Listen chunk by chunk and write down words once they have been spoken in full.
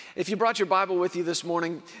If you brought your Bible with you this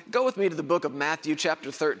morning, go with me to the book of Matthew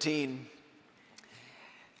chapter 13.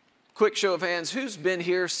 Quick show of hands, who's been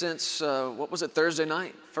here since, Thursday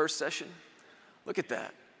night, first session? Look at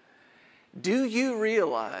that. Do you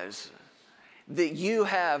realize that you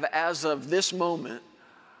have, as of this moment,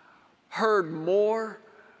 heard more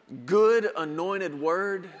good anointed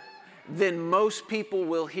word than most people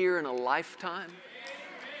will hear in a lifetime?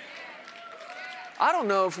 I don't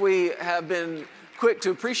know if we have been quick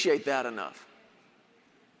to appreciate that enough.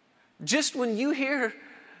 Just when you hear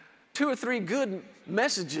 2 or 3 good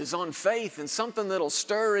messages on faith and something that'll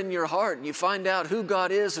stir in your heart and you find out who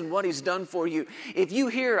God is and what He's done for you, if you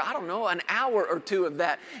hear, an hour or 2 of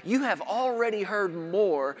that, you have already heard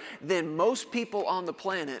more than most people on the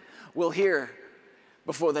planet will hear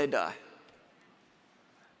before they die.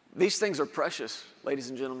 These things are precious,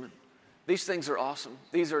 ladies and gentlemen. These things are awesome.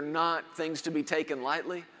 These are not things to be taken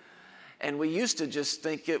lightly. And we used to just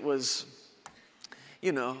think it was,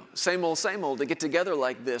 same old to get together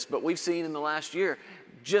like this. But we've seen in the last year,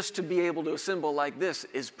 just to be able to assemble like this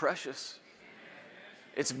is precious.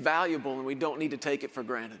 It's valuable, and we don't need to take it for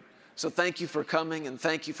granted. So thank you for coming, and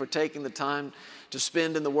thank you for taking the time to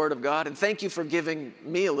spend in the Word of God. And thank you for giving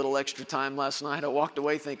me a little extra time last night. I walked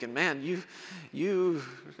away thinking, man, you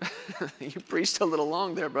preached a little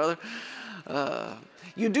long there, brother.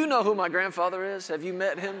 You do know who my grandfather is? Have you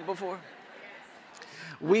met him before?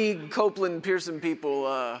 We Copeland Pearson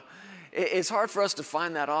people, it's hard for us to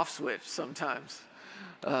find that off switch sometimes.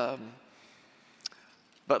 But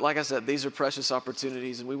like I said, these are precious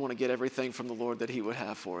opportunities, and we want to get everything from the Lord that He would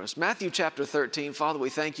have for us. Matthew chapter 13, Father, we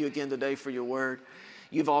thank you again today for your word.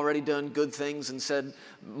 You've already done good things and said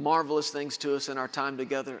marvelous things to us in our time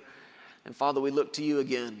together. And Father, we look to you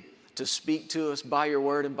again to speak to us by your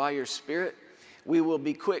word and by your Spirit. We will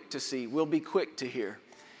be quick to see, we'll be quick to hear.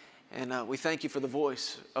 And we thank you for the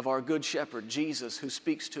voice of our good shepherd, Jesus, who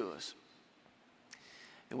speaks to us.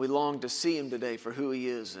 And we long to see Him today for who He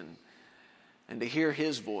is and to hear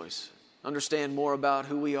His voice, understand more about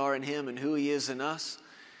who we are in Him and who He is in us.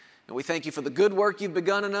 And we thank you for the good work you've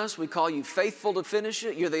begun in us. We call you faithful to finish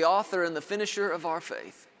it. You're the author and the finisher of our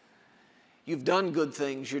faith. You've done good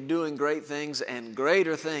things, you're doing great things, and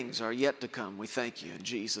greater things are yet to come. We thank you in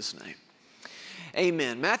Jesus' name.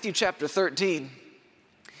 Amen. Matthew chapter 13.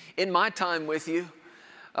 In my time with you,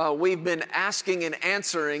 we've been asking and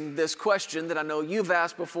answering this question that I know you've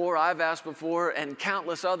asked before, I've asked before, and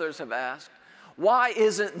countless others have asked. Why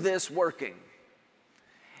isn't this working?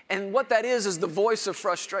 And what that is the voice of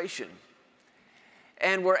frustration.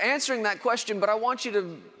 And we're answering that question, but I want you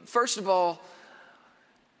to, first of all,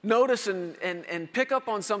 notice and pick up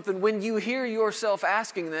on something when you hear yourself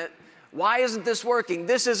asking that, why isn't this working?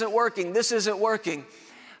 This isn't working. This isn't working.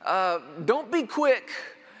 Don't be quick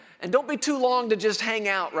and don't be too long to just hang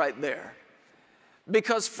out right there,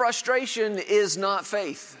 because frustration is not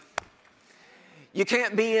faith. You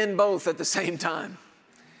can't be in both at the same time.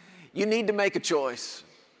 You need to make a choice.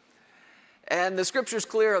 And the Scripture's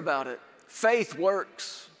clear about it. Faith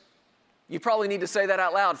works. You probably need to say that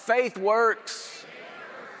out loud. Faith works.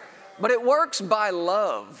 But it works by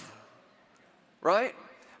love, right?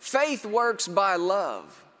 Faith works by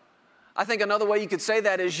love. I think another way you could say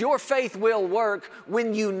that is your faith will work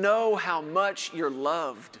when you know how much you're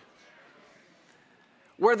loved.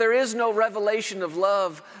 Where there is no revelation of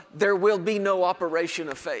love, there will be no operation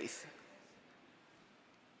of faith.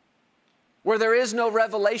 Where there is no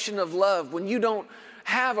revelation of love, when you don't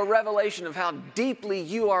have a revelation of how deeply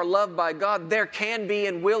you are loved by God, there can be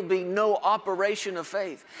and will be no operation of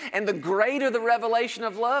faith. And the greater the revelation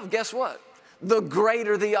of love, guess what? The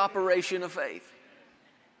greater the operation of faith.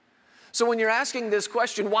 So when you're asking this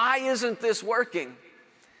question, why isn't this working?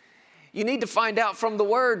 You need to find out from the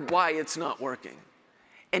Word why it's not working.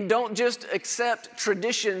 And don't just accept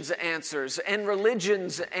tradition's answers and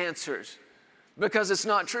religion's answers, because it's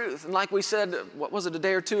not truth. And like we said, a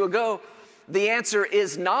day or 2 ago, the answer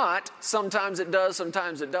is not, sometimes it does,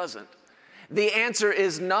 sometimes it doesn't. The answer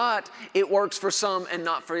is not, it works for some and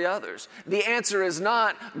not for the others. The answer is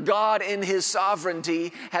not, God in His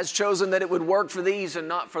sovereignty has chosen that it would work for these and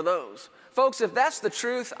not for those. Folks, if that's the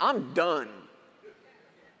truth, I'm done.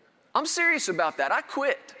 I'm serious about that. I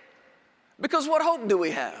quit. Because what hope do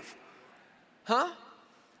we have?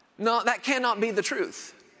 No, that cannot be the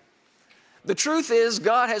truth. The truth is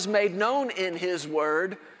God has made known in His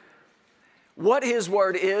Word what His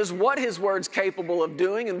Word is, what His Word's capable of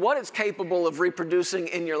doing, and what it's capable of reproducing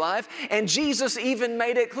in your life. And Jesus even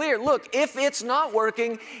made it clear, look, if it's not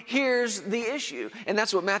working, here's the issue. And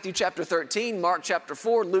that's what Matthew chapter 13, Mark chapter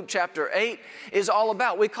 4, Luke chapter 8 is all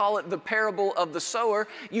about. We call it the parable of the sower.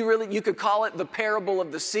 You could call it the parable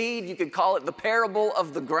of the seed. You could call it the parable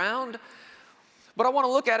of the ground. But I want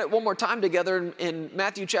to look at it one more time together in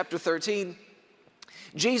Matthew chapter 13.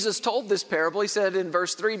 Jesus told this parable. He said in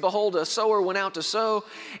verse 3, behold, a sower went out to sow,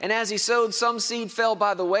 and as he sowed, some seed fell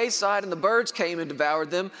by the wayside, and the birds came and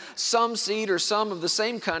devoured them. Some seed, or some of the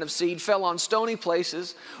same kind of seed, fell on stony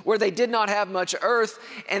places where they did not have much earth,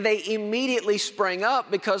 and they immediately sprang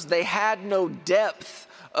up because they had no depth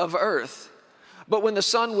of earth. But when the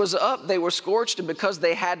sun was up, they were scorched, and because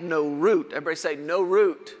they had no root. Everybody say, no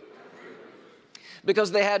root.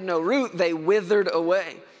 Because they had no root, they withered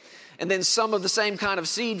away. And then some of the same kind of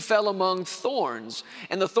seed fell among thorns,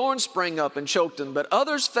 and the thorns sprang up and choked them. But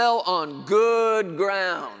others fell on good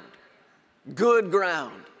ground. Good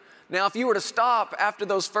ground. Now, if you were to stop after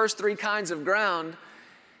those first three kinds of ground,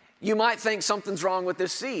 you might think something's wrong with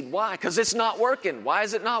this seed. Why? Because it's not working. Why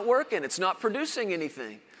is it not working? It's not producing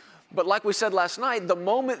anything. But like we said last night, the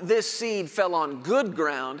moment this seed fell on good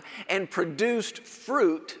ground and produced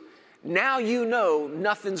fruit, now you know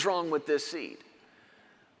nothing's wrong with this seed.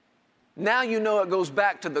 Now you know it goes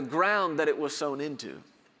back to the ground that it was sown into.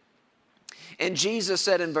 And Jesus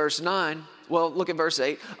said in verse 9, well, look at verse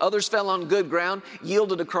 8. Others fell on good ground,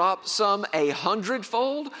 yielded a crop, some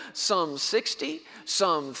 100-fold, some 60,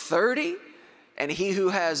 some 30. And he who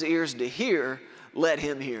has ears to hear, let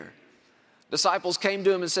him hear. Disciples came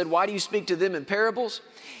to him and said, why do you speak to them in parables?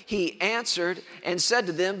 He answered and said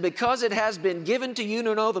to them, because it has been given to you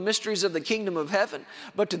to know the mysteries of the kingdom of heaven,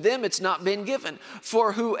 but to them it's not been given.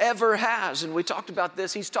 For whoever has, and we talked about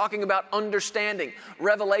this, he's talking about understanding,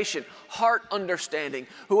 revelation, heart understanding.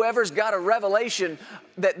 Whoever's got a revelation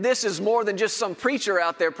that this is more than just some preacher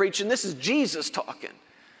out there preaching, this is Jesus talking.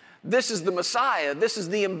 This is the Messiah. This is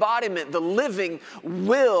the embodiment, the living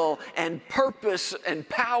will and purpose and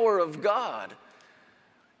power of God.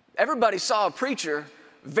 Everybody saw a preacher.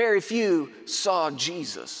 Very few saw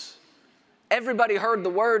Jesus. Everybody heard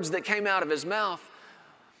the words that came out of his mouth,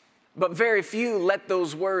 but very few let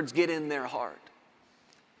those words get in their heart.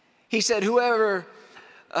 He said, whoever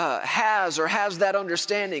has that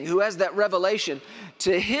understanding, who has that revelation,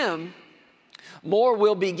 to him more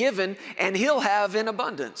will be given, and he'll have in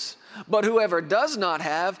abundance. But whoever does not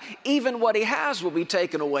have, even what he has will be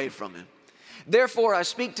taken away from him. Therefore I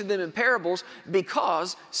speak to them in parables,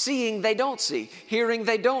 because seeing they don't see, hearing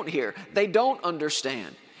they don't hear, they don't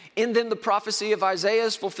understand. In them the prophecy of Isaiah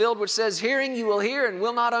is fulfilled, which says, hearing you will hear and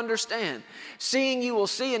will not understand. Seeing you will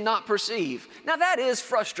see and not perceive. Now that is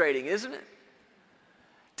frustrating, isn't it?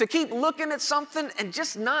 To keep looking at something and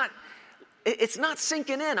just it's not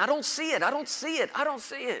sinking in. I don't see it. I don't see it. I don't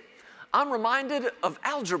see it. I'm reminded of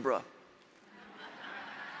algebra.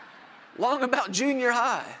 Long about junior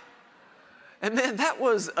high. And man, that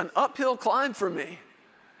was an uphill climb for me.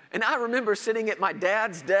 And I remember sitting at my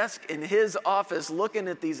dad's desk in his office looking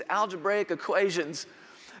at these algebraic equations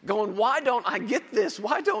going, why don't I get this?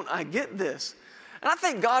 Why don't I get this? And I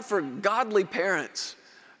thank God for godly parents.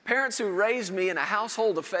 Parents who raised me in a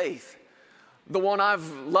household of faith. The one I've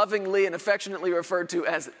lovingly and affectionately referred to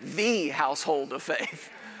as the household of faith.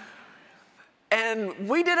 And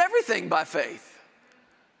we did everything by faith.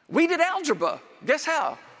 We did algebra. Guess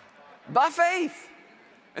how? By faith.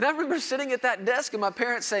 And I remember sitting at that desk and my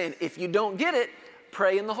parents saying, if you don't get it,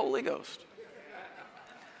 pray in the Holy Ghost.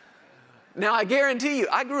 Now, I guarantee you,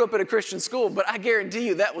 I grew up at a Christian school, but I guarantee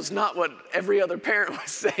you that was not what every other parent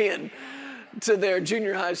was saying to their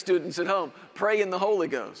junior high students at home. Pray in the Holy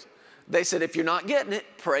Ghost. They said, if you're not getting it,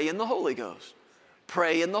 pray in the Holy Ghost.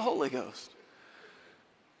 Pray in the Holy Ghost.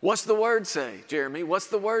 What's the word say, Jeremy? What's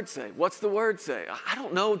the word say? What's the word say? I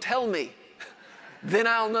don't know. Tell me. Then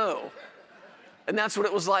I'll know. And that's what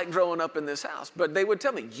it was like growing up in this house. But they would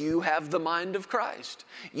tell me, you have the mind of Christ.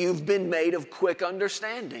 You've been made of quick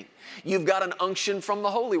understanding. You've got an unction from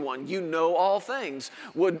the Holy One. You know all things.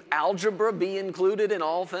 Would algebra be included in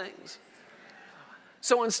all things?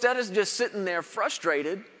 So instead of just sitting there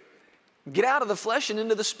frustrated, get out of the flesh and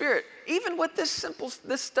into the spirit. Even with this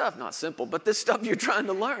stuff, not simple, but this stuff you're trying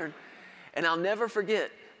to learn. And I'll never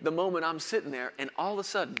forget the moment I'm sitting there and all of a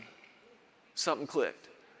sudden, something clicked.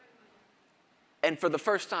 And for the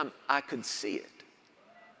first time, I could see it.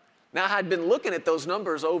 Now, I had been looking at those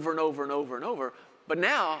numbers over and over and over and over, but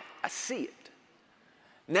now I see it.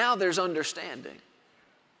 Now there's understanding.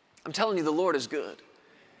 I'm telling you, the Lord is good.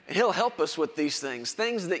 And He'll help us with these things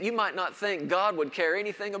that you might not think God would care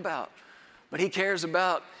anything about. But he cares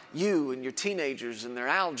about you and your teenagers and their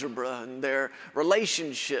algebra and their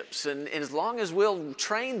relationships. And as long as we'll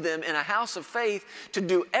train them in a house of faith to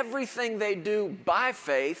do everything they do by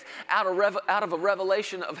faith out of a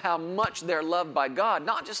revelation of how much they're loved by God,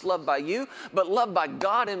 not just loved by you, but loved by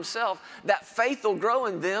God himself, that faith will grow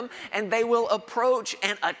in them and they will approach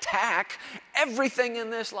and attack everything in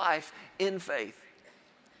this life in faith.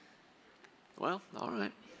 Well, all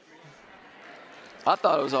right. I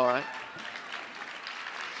thought it was all right.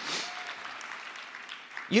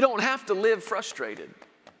 You don't have to live frustrated.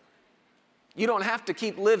 You don't have to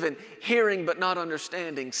keep living hearing but not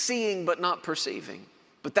understanding, seeing but not perceiving.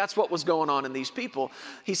 But that's what was going on in these people.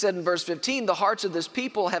 He said in verse 15, the hearts of this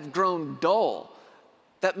people have grown dull.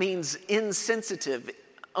 That means insensitive,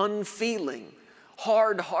 unfeeling,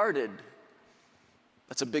 hard-hearted.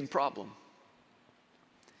 That's a big problem.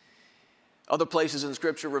 Other places in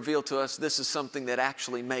Scripture reveal to us this is something that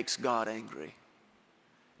actually makes God angry.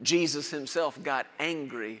 Jesus himself got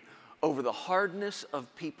angry over the hardness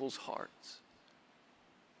of people's hearts.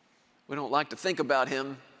 We don't like to think about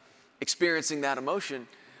him experiencing that emotion,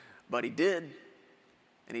 but he did,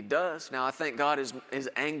 and he does. Now, I thank God his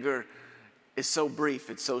anger is so brief,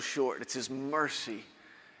 it's so short. It's his mercy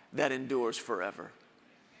that endures forever.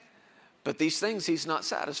 But these things he's not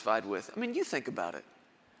satisfied with. I mean, you think about it.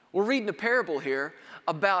 We're reading a parable here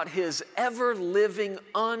about his ever-living,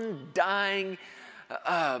 undying,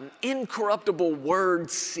 incorruptible word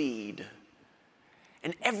seed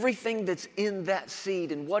and everything that's in that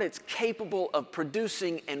seed and what it's capable of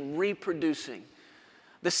producing and reproducing.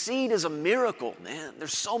 The seed is a miracle, man.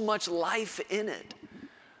 There's so much life in it.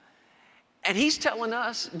 And he's telling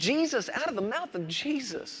us, Jesus, out of the mouth of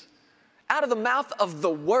Jesus, out of the mouth of the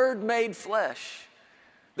Word made flesh,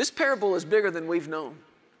 this parable is bigger than we've known.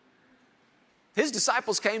 His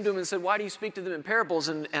disciples came to him and said, why do you speak to them in parables?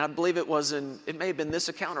 And I believe it may have been this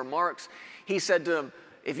account or Mark's. He said to them,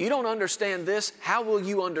 if you don't understand this, how will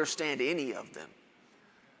you understand any of them?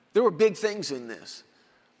 There were big things in this.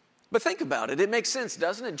 But think about it. It makes sense,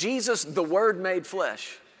 doesn't it? Jesus, the Word made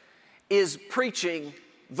flesh, is preaching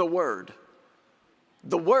the Word.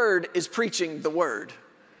 The Word is preaching the Word.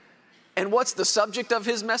 And what's the subject of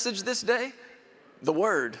his message this day? The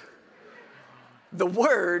Word. The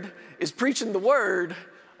Word is preaching the Word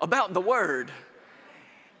about the Word.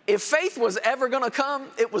 If faith was ever going to come,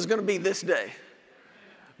 it was going to be this day.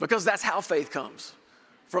 Because that's how faith comes.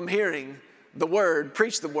 From hearing the Word,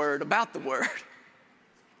 preach the Word about the Word.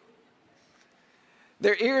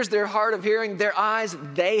 Their ears, their heart of hearing, their eyes,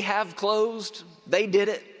 they have closed. They did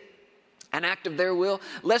it. An act of their will,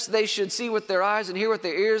 lest they should see with their eyes and hear with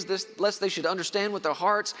their ears, lest they should understand with their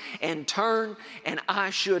hearts and turn, and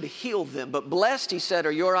I should heal them. But blessed, he said,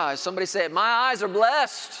 are your eyes. Somebody say it, my eyes are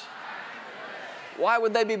blessed. Why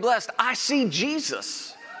would they be blessed? I see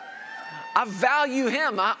Jesus. I value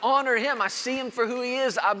him. I honor him. I see him for who he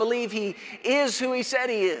is. I believe he is who he said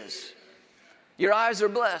he is. Your eyes are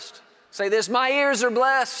blessed. Say this, my ears are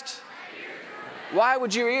blessed. Why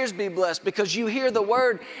would your ears be blessed? Because you hear the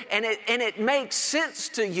Word and it makes sense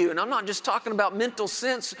to you. And I'm not just talking about mental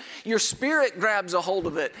sense. Your spirit grabs a hold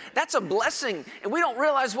of it. That's a blessing. And we don't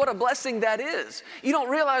realize what a blessing that is. You don't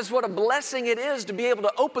realize what a blessing it is to be able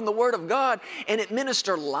to open the Word of God and it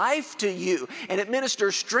minister life to you and it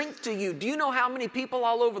ministers strength to you. Do you know how many people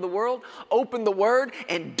all over the world open the Word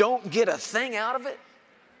and don't get a thing out of it?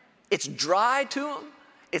 It's dry to them.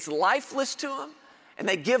 It's lifeless to them. And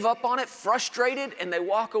they give up on it, frustrated, and they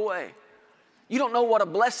walk away. You don't know what a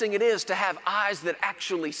blessing it is to have eyes that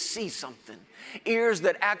actually see something, ears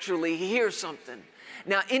that actually hear something.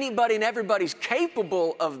 Now, anybody and everybody's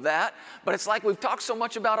capable of that, but it's like we've talked so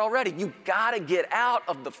much about already. You've got to get out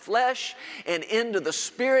of the flesh and into the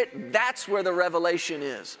Spirit. That's where the revelation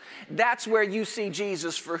is. That's where you see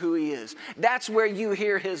Jesus for who he is. That's where you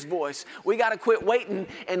hear his voice. We got to quit waiting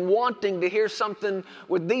and wanting to hear something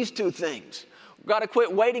with these two things. We've got to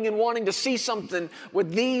quit waiting and wanting to see something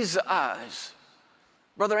with these eyes.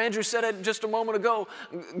 Brother Andrew said it just a moment ago.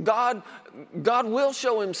 God will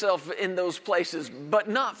show himself in those places, but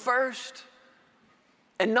not first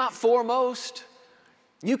and not foremost.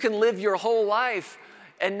 You can live your whole life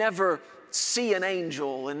and never see an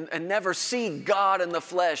angel and never see God in the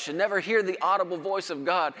flesh and never hear the audible voice of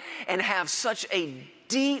God and have such a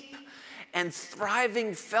deep and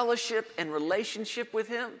thriving fellowship and relationship with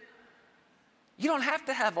him. You don't have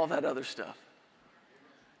to have all that other stuff.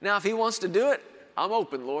 Now, if he wants to do it, I'm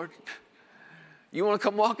open, Lord. You want to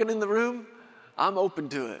come walking in the room? I'm open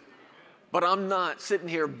to it. But I'm not sitting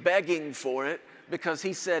here begging for it because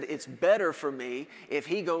he said it's better for me if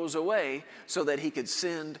he goes away so that he could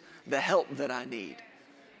send the help that I need.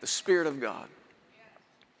 the Spirit of God.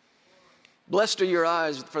 Blessed are your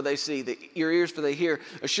eyes, for they see, your ears, for they hear.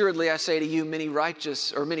 Assuredly, I say to you, many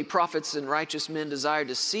prophets and righteous men desired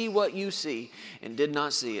to see what you see and did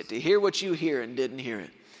not see it, to hear what you hear and didn't hear it.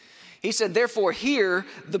 He said, therefore, hear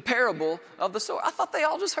the parable of the sower. I thought they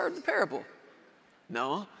all just heard the parable.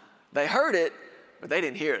 No, they heard it, but they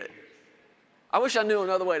didn't hear it. I wish I knew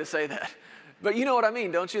another way to say that. But you know what I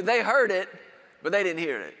mean, don't you? They heard it, but they didn't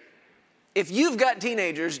hear it. If you've got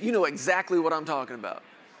teenagers, you know exactly what I'm talking about.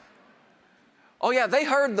 Oh yeah, they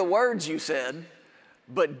heard the words you said,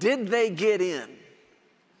 but did they get in?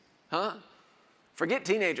 Huh? Forget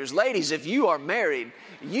teenagers. Ladies, if you are married,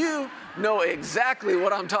 you know exactly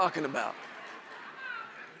what I'm talking about.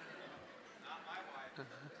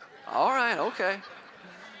 All right, okay.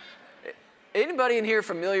 Anybody in here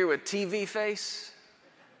familiar with TV face?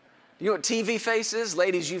 You know what TV face is?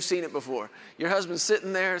 Ladies, you've seen it before. Your husband's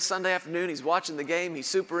sitting there Sunday afternoon, he's watching the game, he's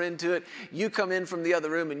super into it. You come in from the other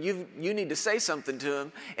room and you need to say something to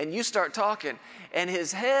him, and you start talking, and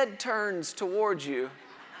his head turns towards you,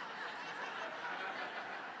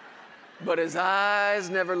 but his eyes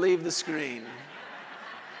never leave the screen.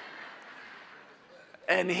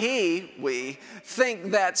 And we think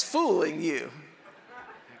that's fooling you.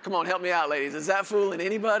 Come on, help me out, ladies. Is that fooling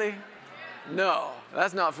anybody? No,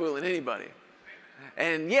 that's not fooling anybody.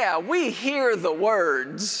 And yeah, we hear the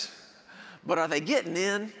words, but are they getting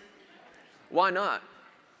in? Why not?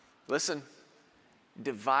 Listen,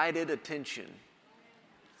 divided attention,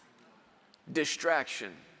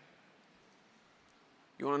 distraction.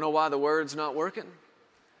 You want to know why the word's not working?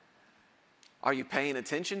 Are you paying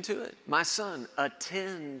attention to it? My son,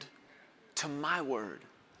 attend to my word.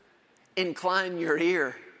 Incline your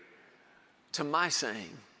ear to my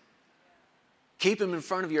saying. Keep him in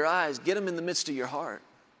front of your eyes. Get him in the midst of your heart.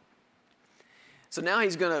 So now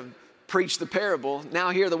he's going to preach the parable. Now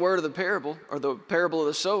hear the word of the parable, or the parable of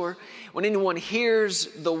the sower. When anyone hears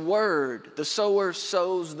the word, the sower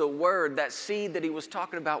sows the word. That seed that he was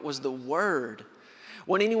talking about was the word.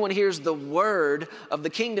 When anyone hears the word of the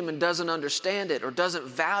kingdom and doesn't understand it, or doesn't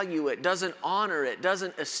value it, doesn't honor it,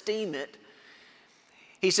 doesn't esteem it,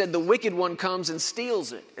 he said the wicked one comes and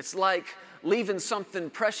steals it. It's like leaving something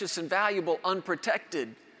precious and valuable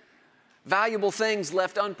unprotected. Valuable things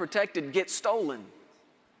left unprotected get stolen.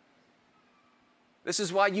 This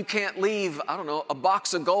is why you can't leave, a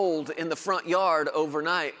box of gold in the front yard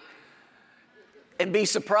overnight and be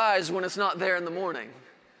surprised when it's not there in the morning.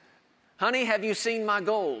 Honey, have you seen my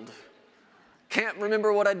gold? Can't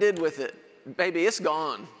remember what I did with it. Baby, it's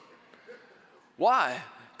gone. Why?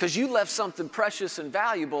 Because you left something precious and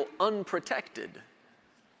valuable unprotected.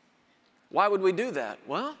 Why would we do that?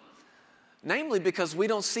 Well, namely because we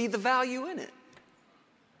don't see the value in it.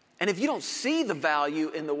 And if you don't see the value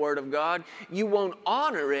in the Word of God, you won't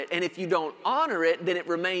honor it. And if you don't honor it, then it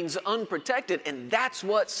remains unprotected. And that's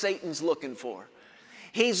what Satan's looking for.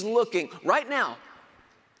 He's looking, right now,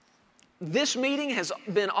 this meeting has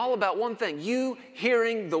been all about one thing, you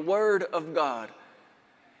hearing the Word of God.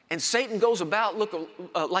 And Satan goes about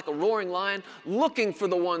like a roaring lion, looking for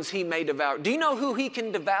the ones he may devour. Do you know who he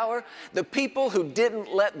can devour? The people who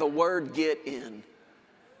didn't let the word get in.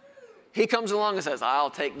 He comes along and says, I'll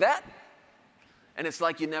take that. And it's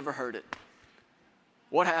like you never heard it.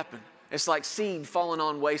 What happened? It's like seed falling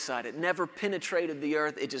on wayside. It never penetrated the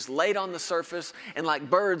earth. It just laid on the surface, and like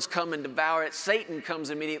birds come and devour it, Satan comes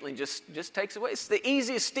immediately and just takes it away. It's the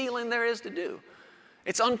easiest stealing there is to do.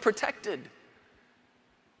 It's unprotected.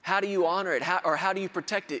 How do you honor it? How do you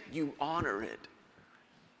protect it? You honor it.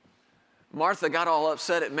 Martha got all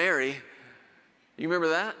upset at Mary. You remember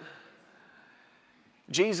that?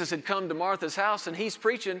 Jesus had come to Martha's house and he's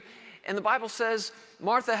preaching, and the Bible says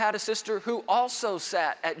Martha had a sister who also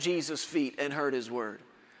sat at Jesus' feet and heard his word.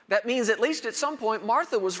 That means at least at some point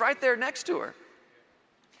Martha was right there next to her.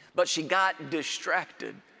 But she got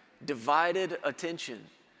distracted, divided attention.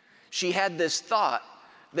 She had this thought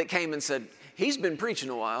that came and said, he's been preaching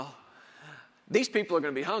a while. These people are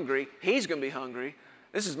going to be hungry. He's going to be hungry.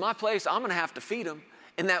 This is my place. I'm going to have to feed them.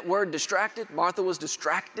 And that word distracted, Martha was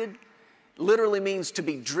distracted, literally means to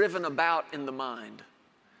be driven about in the mind.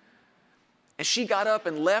 And she got up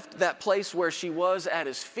and left that place where she was at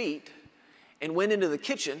his feet and went into the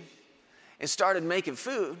kitchen and started making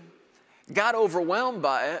food, got overwhelmed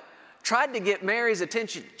by it, tried to get Mary's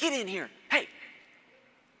attention. Get in here. Hey,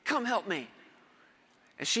 come help me.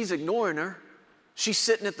 And she's ignoring her. She's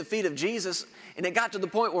sitting at the feet of Jesus. And it got to the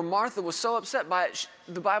point where Martha was so upset by it,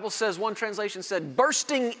 the Bible says, one translation said,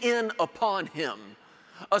 bursting in upon him,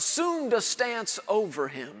 assumed a stance over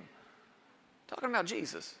him. Talking about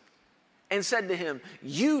Jesus. And said to him,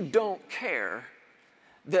 you don't care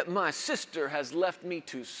that my sister has left me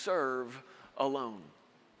to serve alone.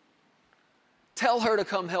 Tell her to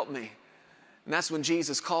come help me. And that's when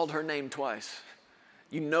Jesus called her name twice.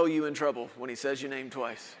 You know you're in trouble when he says your name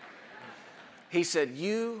twice. He said,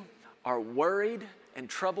 you are worried and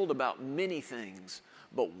troubled about many things,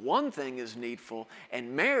 but one thing is needful,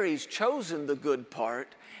 and Mary's chosen the good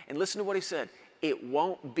part. And listen to what he said, it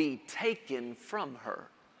won't be taken from her.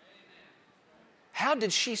 How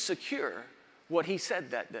did she secure what he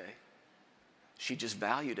said that day? She just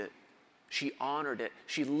valued it. She honored it.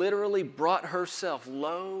 She literally brought herself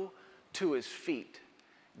low to his feet,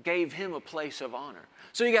 gave him a place of honor.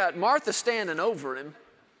 So you got Martha standing over him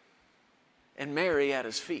and Mary at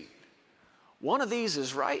his feet. One of these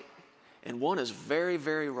is right and one is very,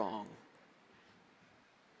 very wrong.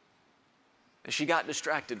 And she got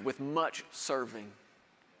distracted with much serving.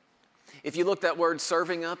 If you look that word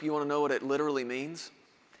serving up, you want to know what it literally means?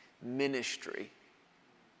 Ministry.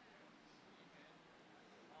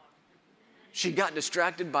 She got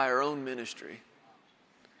distracted by her own ministry.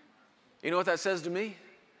 You know what that says to me?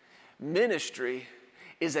 Ministry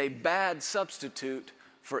is a bad substitute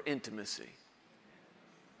for intimacy.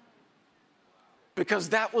 Because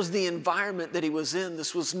that was the environment that he was in.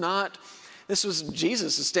 This was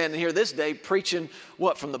Jesus is standing here this day preaching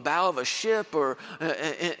from the bow of a ship or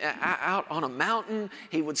out on a mountain.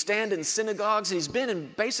 He would stand in synagogues. He's been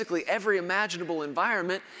in basically every imaginable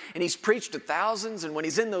environment, and he's preached to thousands. And when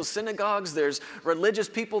he's in those synagogues, there's religious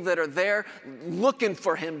people that are there looking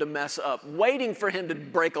for him to mess up, waiting for him to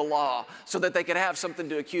break a law so that they could have something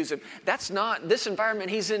to accuse him. This environment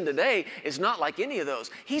he's in today is not like any of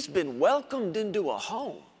those. He's been welcomed into a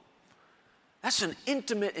home. That's an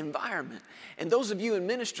intimate environment. And those of you in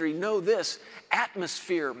ministry know this,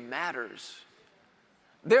 atmosphere matters.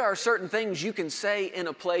 There are certain things you can say in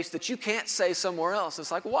a place that you can't say somewhere else.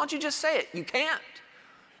 It's like, well, why don't you just say it? You can't.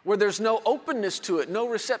 Where there's no openness to it, no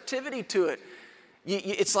receptivity to it.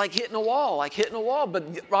 It's like hitting a wall.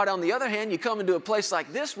 But right on the other hand, you come into a place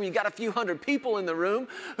like this where you got a few hundred people in the room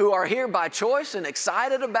who are here by choice and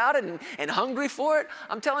excited about it and hungry for it.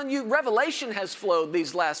 I'm telling you, revelation has flowed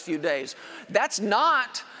these last few days. That's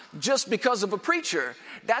not just because of a preacher.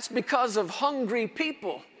 That's because of hungry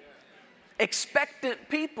people, expectant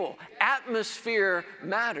people. Atmosphere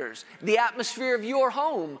matters. The atmosphere of your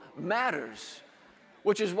home matters.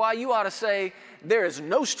 Which is why you ought to say, there is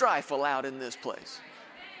no strife allowed in this place.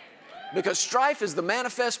 Because strife is the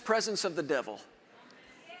manifest presence of the devil.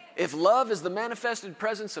 If love is the manifested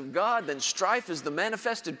presence of God, then strife is the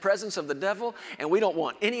manifested presence of the devil, and we don't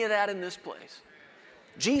want any of that in this place.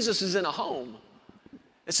 Jesus is in a home.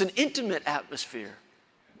 It's an intimate atmosphere.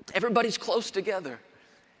 Everybody's close together,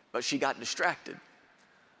 but she got distracted.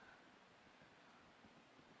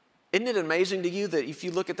 Isn't it amazing to you that if you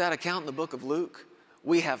look at that account in the book of Luke,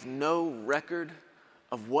 we have no record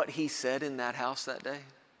of what he said in that house that day?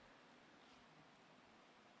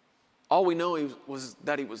 All we know was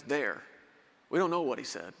that he was there. We don't know what he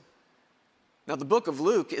said. Now, the book of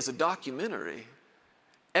Luke is a documentary.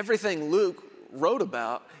 Everything Luke wrote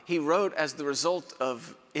about, he wrote as the result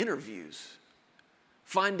of interviews,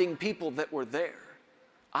 finding people that were there,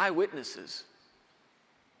 eyewitnesses.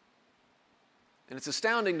 And it's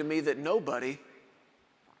astounding to me that nobody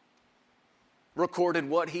recorded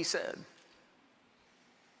what he said.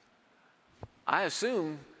 I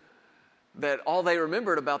assume that all they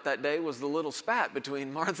remembered about that day was the little spat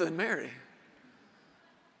between Martha and Mary.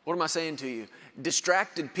 What am I saying to you?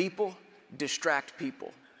 Distracted people distract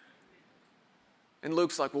people. And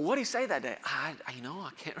Luke's like, well, what did he say that day? I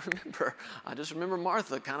can't remember. I just remember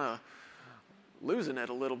Martha kind of losing it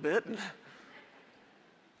a little bit.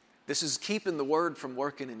 This is keeping the word from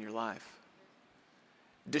working in your life.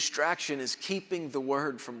 Distraction is keeping the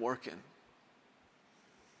word from working.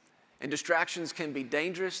 And distractions can be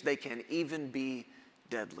dangerous. They can even be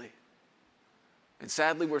deadly. And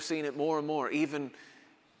sadly, we're seeing it more and more, even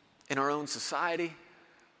in our own society.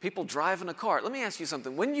 People drive in a car. Let me ask you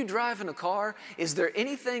something. When you drive in a car, is there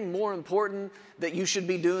anything more important that you should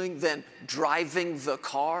be doing than driving the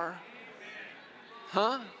car?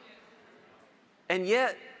 Huh? And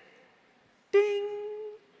yet, ding,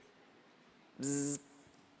 bzz,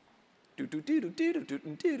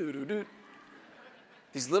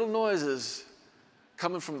 these little noises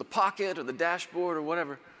coming from the pocket or the dashboard or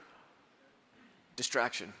whatever.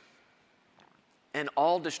 Distraction. And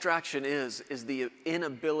all distraction is the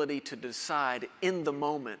inability to decide in the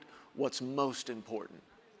moment what's most important.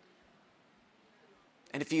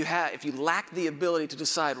 And if you lack the ability to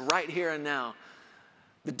decide right here and now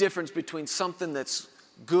the difference between something that's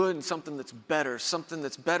good and something that's better, something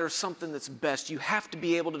that's better, something that's best. You have to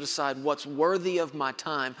be able to decide what's worthy of my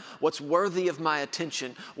time, what's worthy of my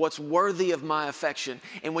attention, what's worthy of my affection.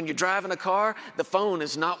 And when you're driving a car, the phone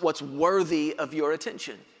is not what's worthy of your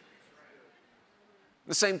attention.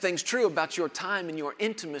 The same thing's true about your time and your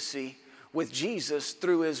intimacy with Jesus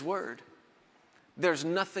through His Word. There's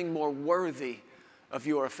nothing more worthy of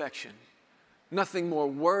your affection, nothing more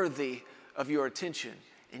worthy of your attention,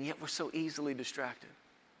 and yet we're so easily distracted.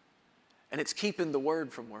 And it's keeping the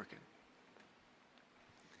Word from working.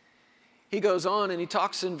 He goes on and he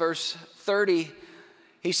talks in verse 30.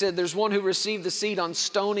 He said, there's one who received the seed on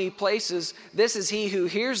stony places. This is he who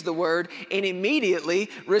hears the word and immediately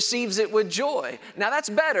receives it with joy. Now that's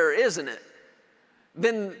better, isn't it?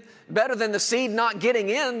 Better than the seed not getting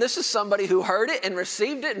in. This is somebody who heard it and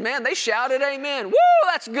received it. And man, they shouted amen. Woo,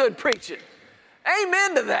 that's good preaching.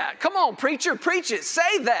 Amen to that. Come on, preacher, preach it.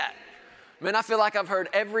 Say that. Man, I feel like I've heard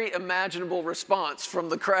every imaginable response from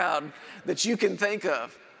the crowd that you can think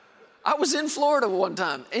of. I was in Florida one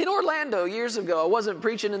time, in Orlando years ago. I wasn't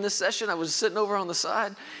preaching in this session. I was sitting over on the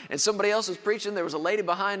side, and somebody else was preaching. There was a lady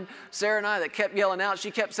behind Sarah and I that kept yelling out. She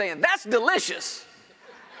kept saying, that's delicious.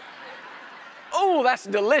 Oh, that's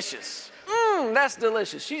delicious. That's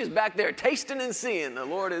delicious. She's back there tasting and seeing the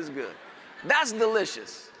Lord is good. That's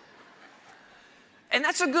delicious. And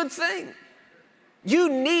that's a good thing. You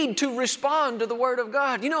need to respond to the Word of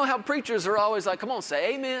God. You know how preachers are always like, come on,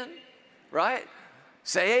 say amen, right?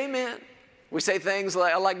 Say amen. We say things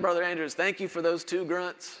like, I like Brother Andrews, thank you for those 2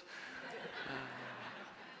 grunts.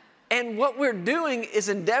 And what we're doing is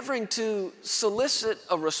endeavoring to solicit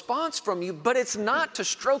a response from you, but it's not to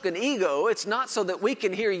stroke an ego. It's not so that we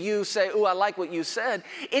can hear you say, oh, I like what you said.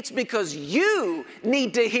 It's because you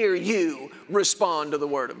need to hear you respond to the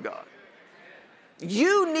Word of God.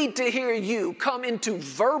 You need to hear you come into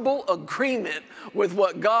verbal agreement with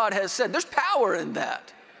what God has said. There's power in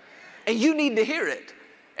that. And you need to hear it.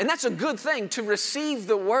 And that's a good thing. To receive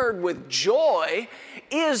the Word with joy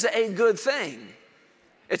is a good thing.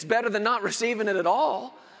 It's better than not receiving it at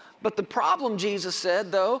all. But the problem, Jesus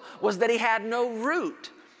said, though, was that he had no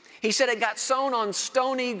root. He said it got sown on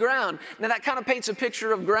stony ground. Now that kind of paints a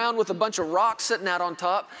picture of ground with a bunch of rocks sitting out on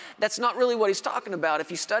top. That's not really what he's talking about. If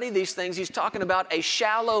you study these things, he's talking about a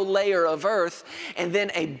shallow layer of earth and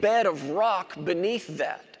then a bed of rock beneath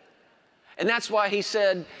that. And that's why he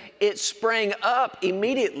said it sprang up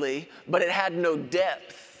immediately, but it had no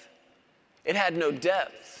depth. It had no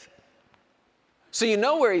depth. So you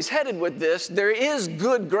know where he's headed with this. There is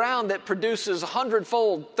good ground that produces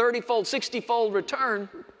 100-fold, 30-fold, 60-fold return.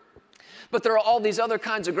 But there are all these other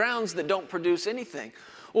kinds of grounds that don't produce anything.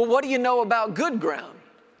 Well, what do you know about good ground?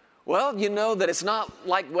 Well, you know that it's not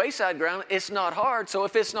like wayside ground. It's not hard. So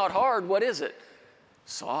if it's not hard, what is it?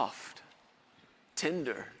 Soft,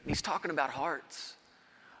 tender. And he's talking about hearts.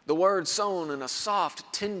 The word sown in a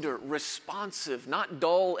soft, tender, responsive, not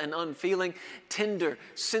dull and unfeeling, tender,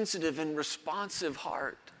 sensitive, and responsive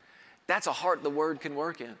heart. That's a heart the word can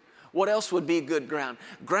work in. What else would be good ground?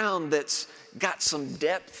 Ground that's got some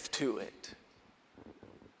depth to it.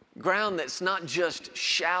 Ground that's not just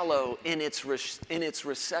shallow in its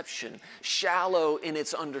reception, shallow in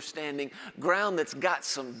its understanding. Ground that's got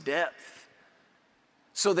some depth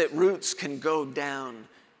so that roots can go down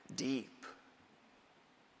deep.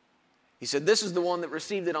 He said, this is the one that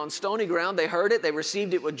received it on stony ground. They heard it, they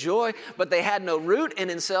received it with joy, but they had no root in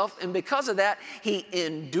himself. And because of that, he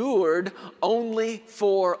endured only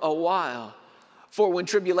for a while. For when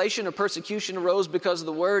tribulation or persecution arose because of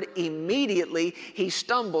the word, immediately he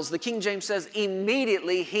stumbles. The King James says,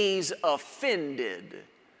 immediately he's offended.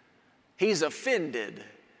 He's offended.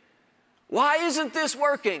 Why isn't this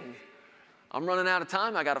working? I'm running out of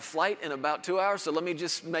time. I got a flight in about 2 hours, so let me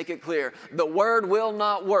just make it clear. The word will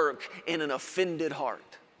not work in an offended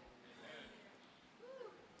heart.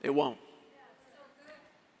 It won't.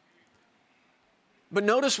 But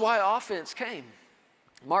notice why offense came.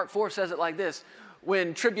 Mark 4 says it like this: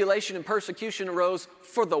 when tribulation and persecution arose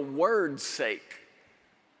for the word's sake.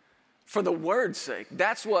 For the word's sake.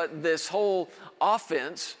 That's what this whole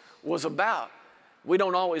offense was about. We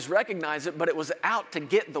don't always recognize it, but it was out to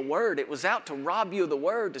get the word. It was out to rob you of the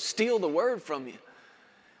word, to steal the word from you.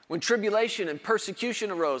 When tribulation and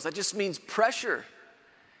persecution arose, that just means pressure.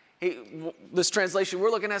 This translation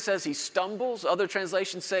we're looking at says he stumbles. Other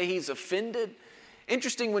translations say he's offended.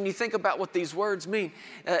 Interesting when you think about what these words mean.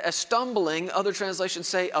 A stumbling, other translations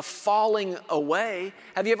say a falling away.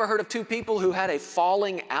 Have you ever heard of 2 people who had a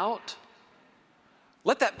falling out?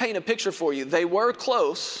 Let that paint a picture for you. They were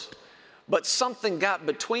close, but something got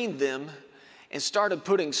between them and started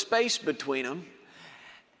putting space between them,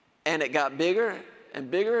 and it got bigger and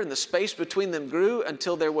bigger, and the space between them grew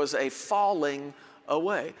until there was a falling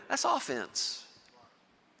away. That's offense.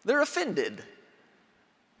 They're offended.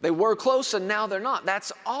 They were close and now they're not.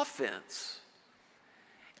 That's offense.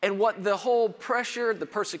 And what the whole pressure, the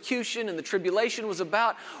persecution, and the tribulation was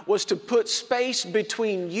about was to put space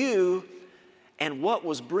between you and what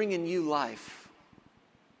was bringing you life.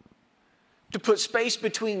 To put space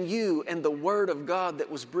between you and the Word of God that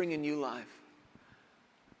was bringing you life.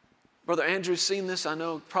 Brother Andrew's seen this, I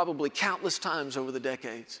know, probably countless times over the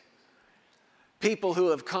decades. People who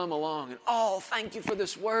have come along and, oh, thank you for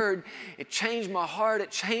this word. It changed my heart. It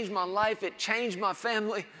changed my life. It changed my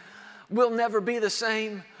family. We'll never be the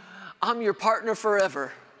same. I'm your partner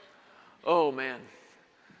forever. Oh, man.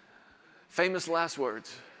 Famous last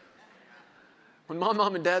words. When my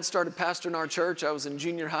mom and dad started pastoring our church, I was in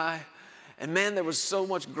junior high. And man, there was so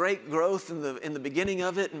much great growth in the beginning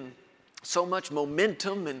of it and so much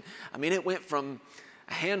momentum. And I mean, it went from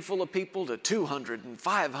a handful of people to 200 and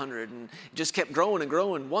 500 and just kept growing and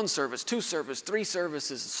growing. 1 service, 2 services, 3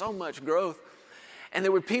 services, so much growth. And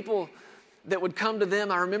there were people that would come to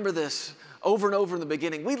them. I remember this over and over in the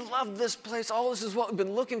beginning. We love this place. Oh, this is what we've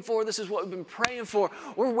been looking for. This is what we've been praying for.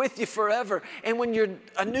 We're with you forever. And when you're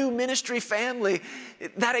a new ministry family,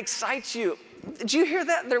 that excites you. Did you hear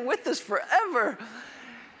that? They're with us forever.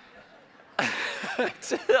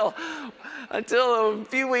 Until a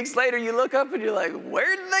few weeks later, you look up and you're like,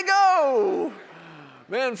 where did they go?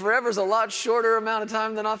 Man, forever's a lot shorter amount of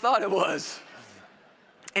time than I thought it was.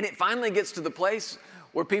 And it finally gets to the place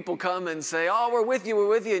where people come and say, oh, we're with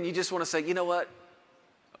you. And you just want to say, you know what?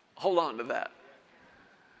 Hold on to that.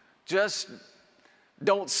 Just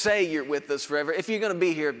don't say you're with us forever. If you're going to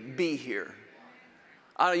be here, be here.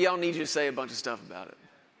 Y'all need you to say a bunch of stuff about it.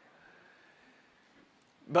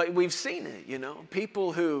 But we've seen it, you know,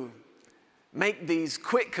 people who make these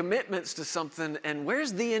quick commitments to something, and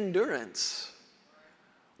where's the endurance?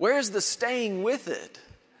 Where's the staying with it?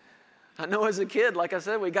 I know as a kid, like I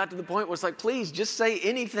said, we got to the point where it's like, please just say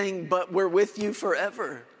anything, but we're with you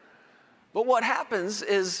forever. But what happens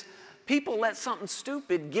is people let something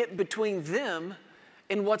stupid get between them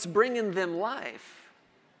and what's bringing them life.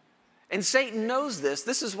 And Satan knows this.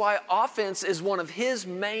 This is why offense is one of his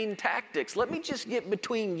main tactics. Let me just get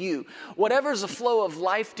between you. Whatever's a flow of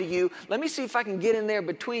life to you, let me see if I can get in there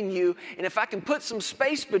between you. And if I can put some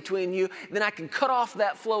space between you, then I can cut off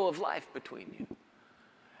that flow of life between you.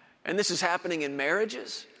 And this is happening in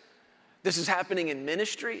marriages. This is happening in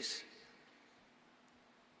ministries.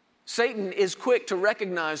 Satan is quick to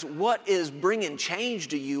recognize what is bringing change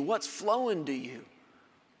to you, what's flowing to you.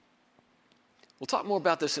 We'll talk more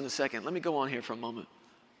about this in a second. Let me go on here for a moment.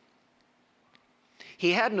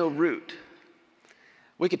 He had no root.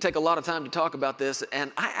 We could take a lot of time to talk about this,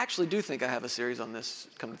 and I actually do think I have a series on this,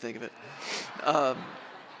 come to think of it.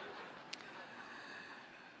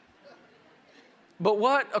 But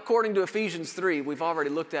what, according to Ephesians 3, we've already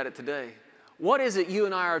looked at it today, what is it you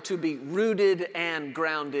and I are to be rooted and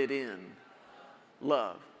grounded in?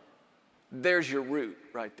 Love. There's your root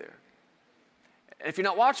right there. And if you're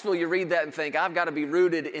not watchful, you read that and think, I've got to be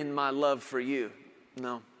rooted in my love for you.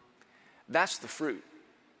 No, that's the fruit.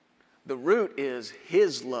 The root is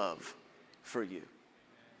his love for you.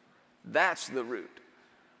 That's the root.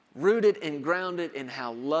 Rooted and grounded in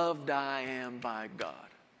how loved I am by God.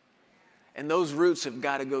 And those roots have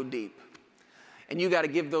got to go deep. And you got to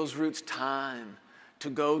give those roots time to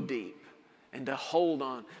go deep and to hold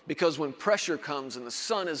on. Because when pressure comes and the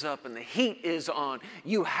sun is up and the heat is on,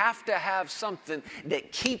 you have to have something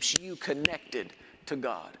that keeps you connected to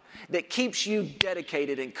God, that keeps you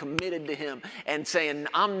dedicated and committed to him and saying,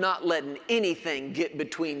 I'm not letting anything get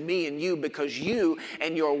between me and you, because you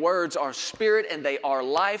and your words are spirit and they are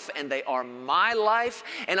life and they are my life,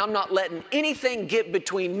 and I'm not letting anything get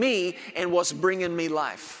between me and what's bringing me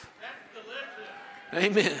life.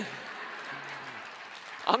 Amen.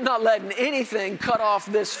 I'm not letting anything cut off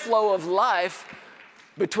this flow of life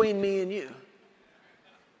between me and you.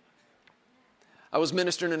 I was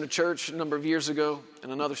ministering in a church a number of years ago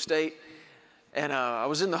in another state, and I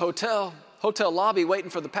was in the hotel lobby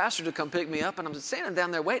waiting for the pastor to come pick me up, and I'm standing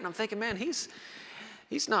down there waiting. I'm thinking, man, he's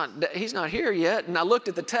not here yet. And I looked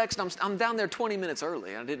at the text. I'm down there 20 minutes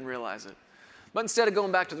early. I didn't realize it. But instead of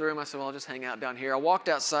going back to the room, I said, well, I'll just hang out down here. I walked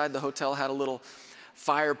outside. The hotel had a little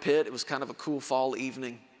fire pit. It was kind of a cool fall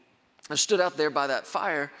evening. I stood out there by that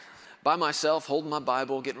fire by myself, holding my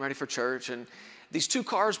Bible, getting ready for church, and these 2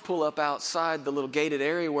 cars pull up outside the little gated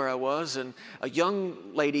area where I was, and a young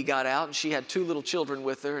lady got out, and she had 2 little children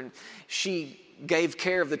with her, and she gave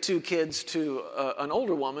care of the two kids to an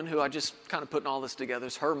older woman who I just kind of putting all this together.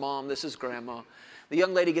 It's her mom, this is Grandma. The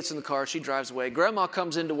young lady gets in the car, she drives away. Grandma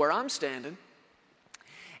comes into where I'm standing,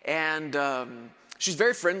 and she's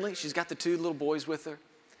very friendly. She's got the two little boys with her.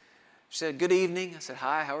 She said, "Good evening." I said,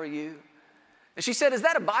 "Hi, how are you?" And she said, "Is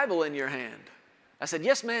that a Bible in your hand?" I said,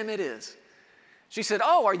 "Yes, ma'am, it is." She said,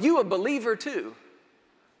 "Oh, are you a believer too?"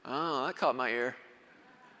 Oh, that caught my ear.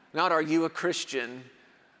 Not, "Are you a Christian?"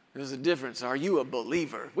 There's a difference. Are you a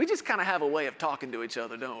believer? We just kind of have a way of talking to each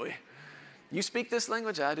other, don't we? You speak this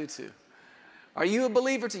language? I do too. "Are you a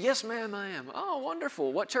believer too?" "Yes, ma'am, I am." "Oh,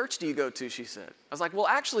 wonderful. What church do you go to?" she said. I was like, "Well,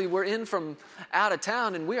 actually, we're in from out of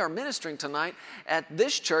town, and we are ministering tonight at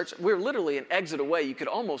this church." We're literally an exit away. You could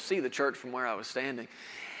almost see the church from where I was standing.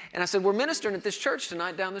 And I said, "We're ministering at this church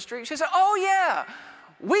tonight down the street." She said, "Oh, yeah,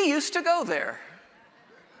 we used to go there."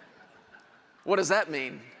 What does that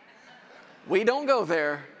mean? We don't go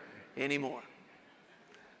there anymore.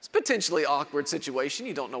 It's a potentially awkward situation.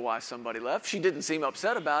 You don't know why somebody left. She didn't seem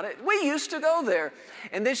upset about it. "We used to go there."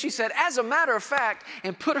 And then she said, "As a matter of fact,"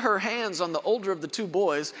 and put her hands on the older of the two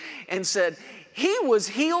boys and said, "He was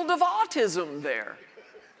healed of autism there."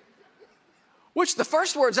 Which the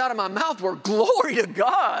first words out of my mouth were, "Glory to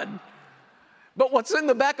God." But what's in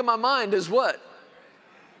the back of my mind is what?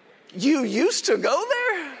 You used to go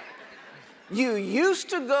there? You used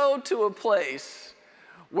to go to a place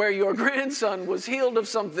where your grandson was healed of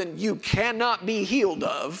something you cannot be healed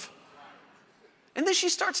of. And then she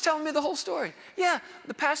starts telling me the whole story. "Yeah,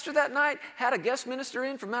 the pastor that night had a guest minister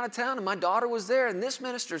in from out of town, and my daughter was there, and this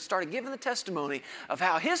minister started giving the testimony of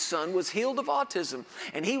how his son was healed of autism.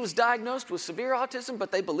 And he was diagnosed with severe autism,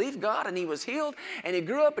 but they believed God, and he was healed. And he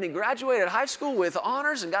grew up, and he graduated high school with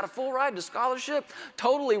honors and got a full ride to scholarship,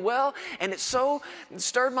 totally well. And it so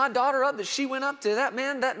stirred my daughter up that she went up to that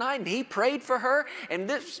man that night, and he prayed for her. And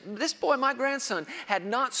this boy, my grandson, had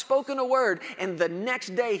not spoken a word, and the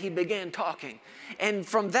next day he began talking. And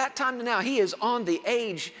from that time to now, he is on the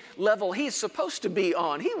age level he's supposed to be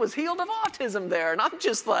on. He was healed of autism there." And I'm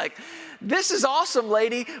just like, "This is awesome,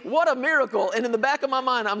 lady. What a miracle." And in the back of my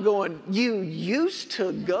mind, I'm going, "You used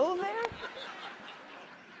to go there?"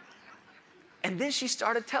 And then she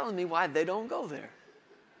started telling me why they don't go there.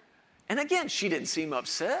 And again, she didn't seem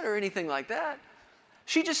upset or anything like that.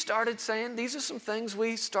 She just started saying, "These are some things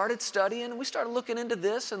we started studying, and we started looking into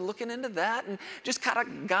this and looking into that," and just kind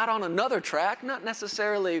of got on another track, not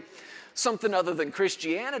necessarily something other than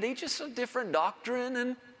Christianity, just a different doctrine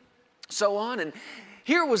and so on. And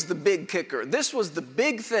here was the big kicker. This was the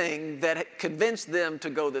big thing that had convinced them to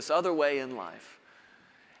go this other way in life.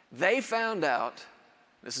 They found out,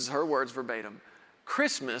 this is her words verbatim,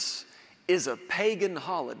 Christmas is a pagan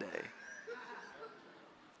holiday.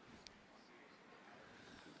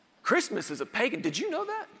 Christmas is a pagan. Did you know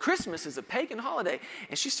that? Christmas is a pagan holiday.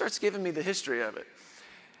 And she starts giving me the history of it.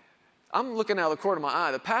 I'm looking out of the corner of my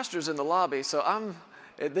eye. The pastor's in the lobby, so I'm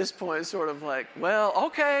at this point sort of like, "Well,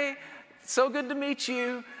 okay, so good to meet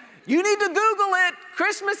you. You need to Google it.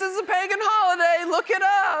 Christmas is a pagan holiday. Look it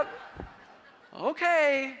up."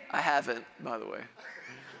 Okay. I haven't, by the way.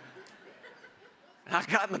 And I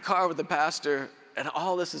got in the car with the pastor, and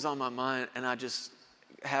all this is on my mind, and I just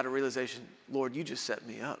had a realization, "Lord, you just set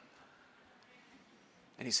me up."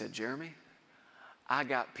 And he said, "Jeremy, I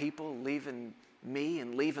got people leaving me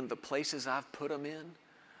and leaving the places I've put them in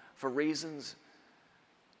for reasons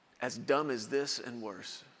as dumb as this and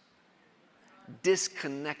worse.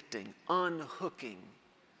 Disconnecting, unhooking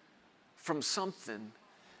from something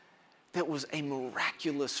that was a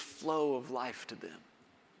miraculous flow of life to them.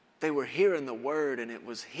 They were hearing the word, and it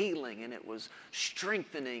was healing, and it was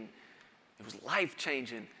strengthening. It was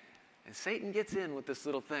life-changing. And Satan gets in with this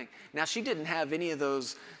little thing." Now, she didn't have any of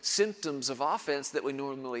those symptoms of offense that we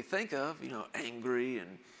normally think of, angry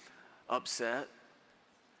and upset.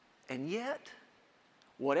 And yet,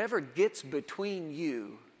 whatever gets between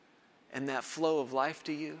you and that flow of life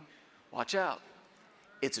to you, watch out.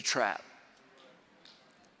 It's a trap.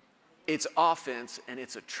 It's offense, and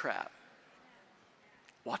it's a trap.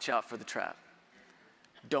 Watch out for the trap.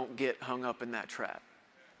 Don't get hung up in that trap.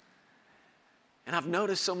 And I've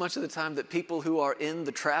noticed so much of the time that people who are in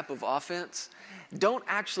the trap of offense don't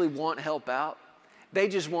actually want help out. They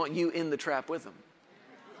just want you in the trap with them.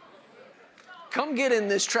 Come get in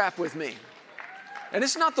this trap with me. And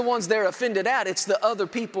it's not the ones they're offended at, it's the other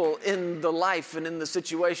people in the life and in the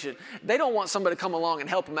situation. They don't want somebody to come along and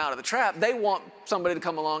help them out of the trap. They want somebody to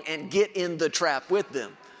come along and get in the trap with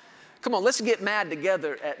them. Come on, let's get mad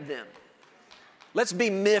together at them. Let's be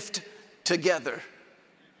miffed together.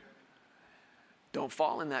 Don't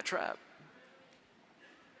fall in that trap.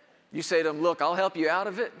 You say to them, "Look, I'll help you out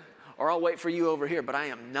of it, or I'll wait for you over here, but I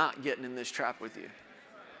am not getting in this trap with you.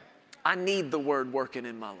 I need the word working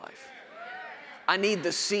in my life. I need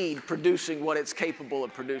the seed producing what it's capable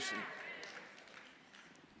of producing.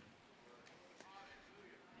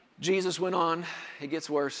 Jesus went on. It gets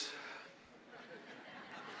worse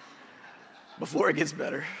before it gets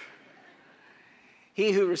better.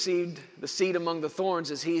 He who received the seed among the thorns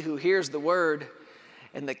is he who hears the word,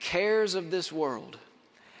 and the cares of this world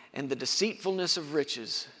and the deceitfulness of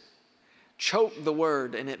riches choke the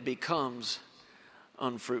word, and it becomes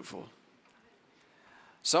unfruitful.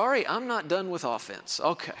 Sorry, I'm not done with offense.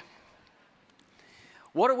 Okay.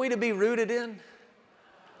 What are we to be rooted in?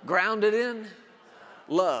 Grounded in?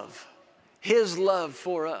 Love. His love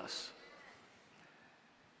for us.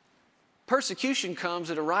 Persecution comes,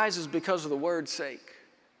 it arises because of the word's sake.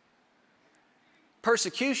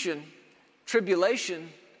 Persecution, tribulation,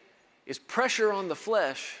 is pressure on the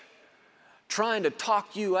flesh trying to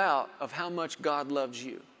talk you out of how much God loves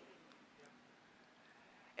you.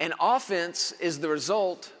 And offense is the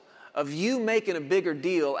result of you making a bigger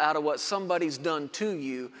deal out of what somebody's done to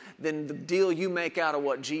you than the deal you make out of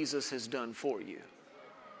what Jesus has done for you.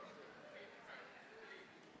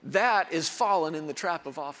 That is falling in the trap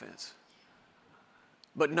of offense.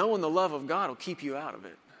 But knowing the love of God will keep you out of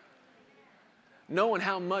it. Knowing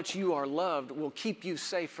how much you are loved will keep you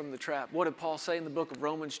safe from the trap. What did Paul say in the book of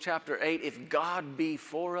Romans chapter 8? If God be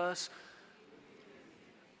for us,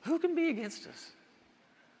 who can be against us?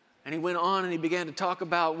 And he went on and he began to talk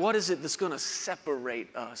about what is it that's going to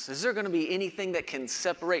separate us? Is there going to be anything that can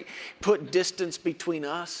separate, put distance between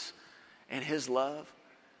us and his love?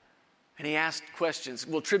 And he asked questions.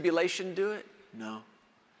 Will tribulation do it? No.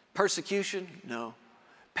 Persecution? No.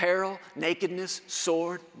 Peril, nakedness,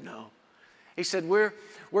 sword? No. He said,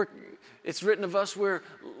 it's written of us, we're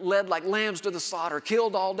led like lambs to the slaughter,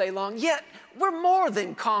 killed all day long, yet we're more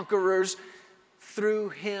than conquerors through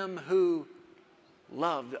him who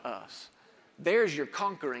loved us. There's your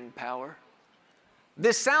conquering power.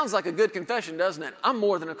 This sounds like a good confession, doesn't it? I'm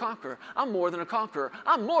more than a conqueror. I'm more than a conqueror.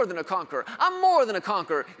 I'm more than a conqueror. I'm more than a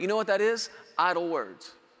conqueror. You know what that is? Idle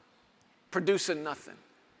words. Producing nothing.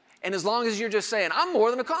 And as long as you're just saying, I'm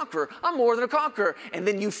more than a conqueror, I'm more than a conqueror, and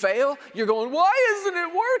then you fail, you're going, why isn't it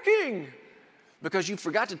working? Because you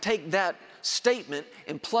forgot to take that statement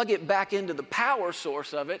and plug it back into the power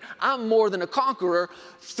source of it. I'm more than a conqueror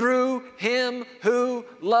through him who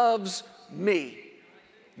loves me.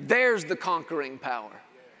 There's the conquering power.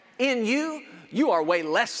 In you, you are way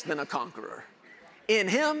less than a conqueror. In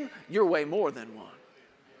him, you're way more than one.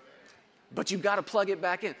 But you've got to plug it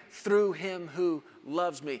back in. Through him who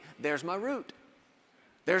loves me. There's my root.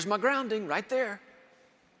 There's my grounding right there.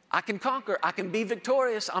 I can conquer. I can be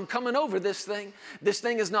victorious. I'm coming over this thing. This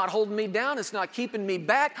thing is not holding me down. It's not keeping me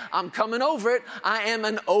back. I'm coming over it. I am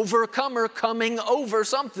an overcomer coming over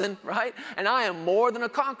something, right? And I am more than a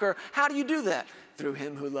conqueror. How do you do that? Through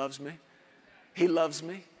him who loves me. He loves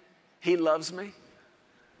me. He loves me.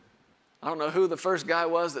 I don't know who the first guy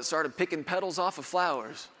was that started picking petals off of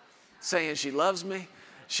flowers, saying, she loves me,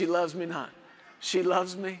 she loves me not. She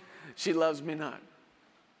loves me, she loves me not.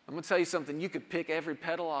 I'm going to tell you something. You could pick every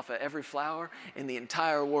petal off of every flower in the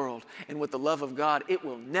entire world, and with the love of God, it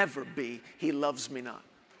will never be, he loves me not.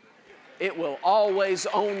 It will always,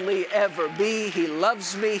 only, ever be, he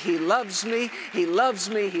loves me, he loves me, he loves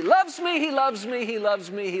me, he loves me, he loves me, he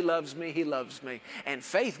loves me, he loves me, he loves me. And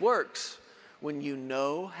faith works when you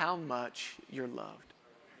know how much you're loved.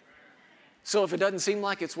 So if it doesn't seem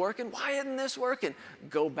like it's working, why isn't this working?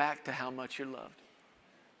 Go back to how much you're loved.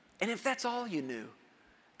 And if that's all you knew,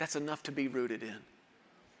 that's enough to be rooted in.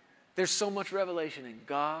 There's so much revelation in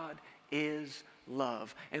God is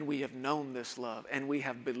love. And we have known this love. And we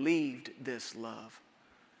have believed this love.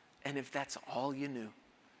 And if that's all you knew,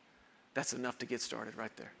 that's enough to get started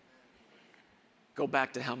right there. Go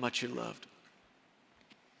back to how much you're loved.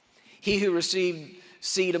 He who received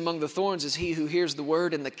seed among the thorns is he who hears the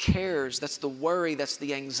word, and the cares, that's the worry, that's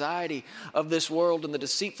the anxiety of this world and the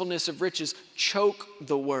deceitfulness of riches choke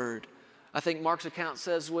the word. I think Mark's account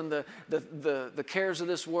says when the cares of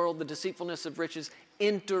this world, the deceitfulness of riches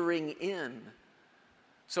entering in.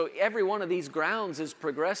 So every one of these grounds is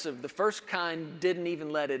progressive. The first kind didn't even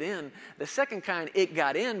let it in. The second kind, it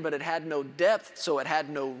got in, but it had no depth, so it had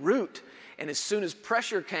no root. And as soon as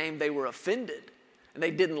pressure came, they were offended, and they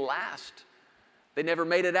didn't last. They never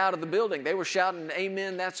made it out of the building. They were shouting,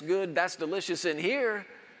 amen, that's good, that's delicious in here.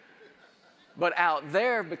 But out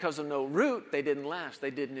there, because of no root, they didn't last.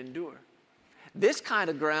 They didn't endure. This kind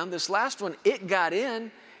of ground, this last one, it got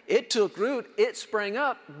in, it took root, it sprang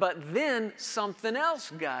up, but then something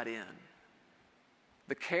else got in.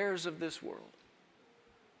 The cares of this world.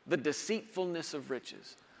 the deceitfulness of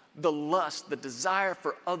riches, the lust, the desire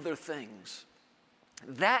for other things.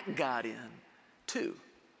 That got in too.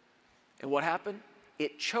 And what happened?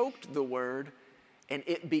 It choked the word and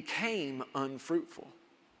it became unfruitful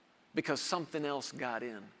because something else got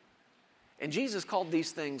in. And Jesus called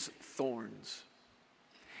these things thorns.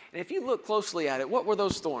 And if you look closely at it, what were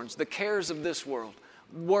those thorns? The cares of this world,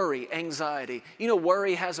 worry, anxiety. You know,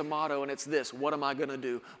 worry has a motto, and it's this: what am I going to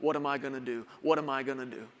do? What am I going to do? What am I going to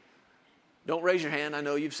do? Don't raise your hand. I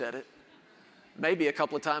know you've said it. Maybe a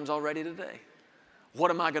couple of times already today. What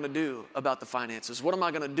am I going to do about the finances? What am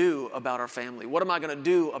I going to do about our family? What am I going to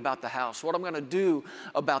do about the house? What am I going to do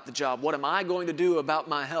about the job? What am I going to do about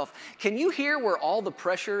my health? Can you hear where all the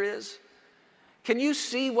pressure is? Can you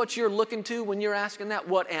see what you're looking to when you're asking that?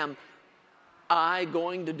 What am I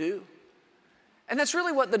going to do? And that's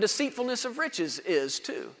really what the deceitfulness of riches is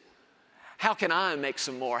too. How can I make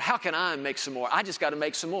some more? How can I make some more? I just got to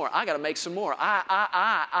make some more. I got to make some more. I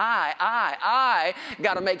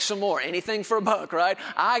got to make some more. Anything for a buck, right?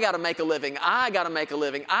 I got to make a living. I got to make a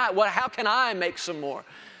living. How can I make some more?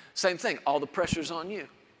 Same thing. All the pressure's on you.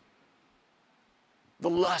 The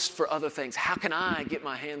lust for other things. How can I get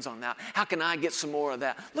my hands on that? How can I get some more of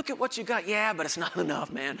that? Look at what you got. Yeah, but it's not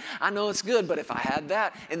enough, man. I know it's good, but if I had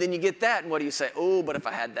that, and then you get that, and what do you say? Oh, but if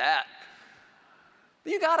I had that.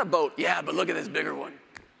 You got a boat. Yeah, but look at this bigger one.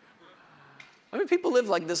 I mean, people live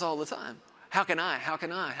like this all the time. How can I? How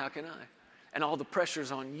can I? How can I? And all the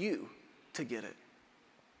pressure's on you to get it.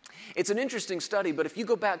 It's an interesting study, but if you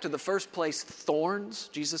go back to the first place thorns,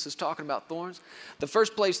 Jesus is talking about thorns, the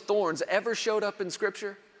first place thorns ever showed up in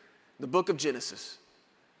Scripture, the book of Genesis.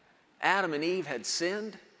 Adam and Eve had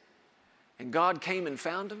sinned, and God came and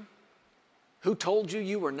found them. Who told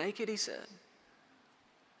you were naked, he said.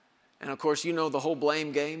 And of course, you know the whole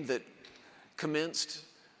blame game that commenced.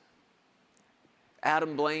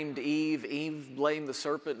 Adam blamed Eve. Eve blamed the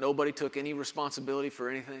serpent. Nobody took any responsibility for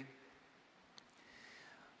anything.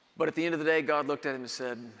 But at the end of the day, God looked at him and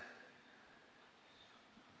said,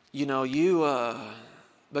 you know,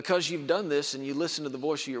 because you've done this and you listened to the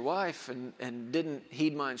voice of your wife and didn't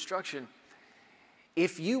heed my instruction,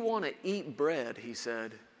 if you want to eat bread, he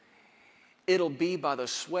said, it'll be by the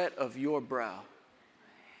sweat of your brow.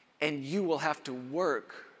 And you will have to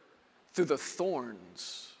work through the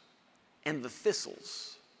thorns and the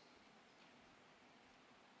thistles.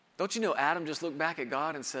 Don't you know Adam just looked back at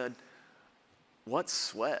God and said, what's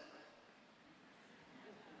sweat?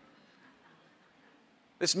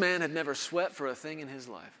 This man had never sweat for a thing in his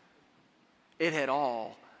life. It had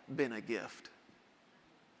all been a gift.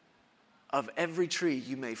 Of every tree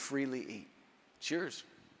you may freely eat. It's yours.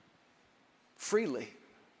 Freely.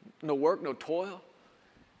 No work, no toil.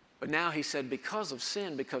 But now he said, because of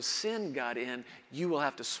sin, because sin got in, you will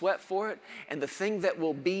have to sweat for it. And the thing that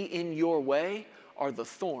will be in your way are the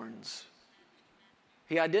thorns.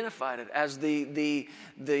 He identified it as the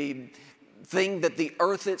thing that the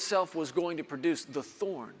earth itself was going to produce, the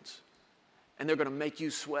thorns. And they're going to make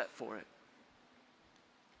you sweat for it.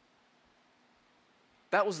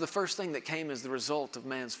 That was the first thing that came as the result of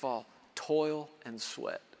man's fall, toil and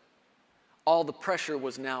sweat. All the pressure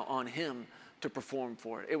was now on him to perform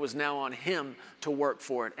for it. It was now on him to work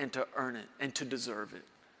for it and to earn it and to deserve it.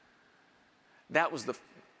 That was the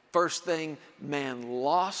first thing man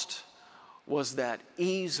lost, was that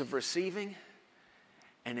ease of receiving,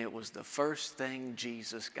 and it was the first thing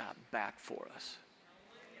Jesus got back for us.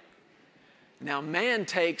 Now man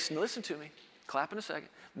takes, listen to me, clap in a second,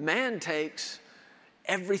 man takes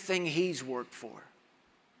everything he's worked for.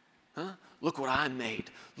 Look what I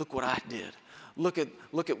made. Look what I did. Look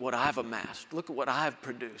at what I've amassed. Look at what I've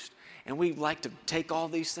produced. And we like to take all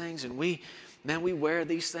these things and we wear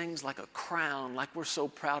these things like a crown, like we're so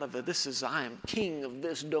proud of it. I am king of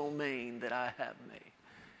this domain that I have made.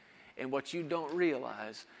 And what you don't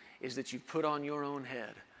realize is that you put on your own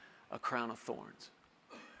head a crown of thorns.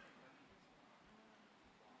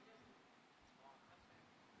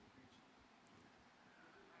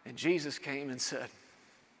 And Jesus came and said,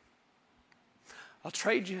 I'll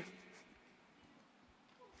trade you.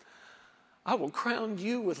 I will crown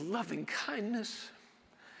you with loving kindness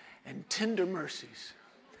and tender mercies.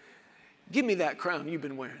 Give me that crown you've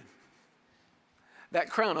been wearing. That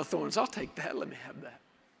crown of thorns, I'll take that. Let me have that.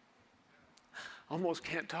 I almost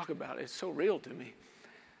can't talk about it. It's so real to me.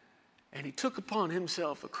 And he took upon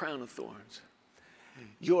himself a crown of thorns.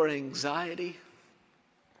 Your anxiety,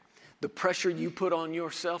 the pressure you put on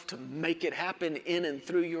yourself to make it happen in and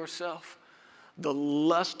through yourself, the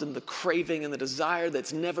lust and the craving and the desire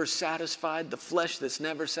that's never satisfied, the flesh that's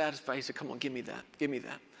never satisfied. He said, come on, give me that. Give me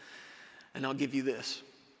that. And I'll give you this,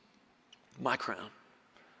 my crown.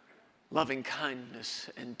 loving kindness,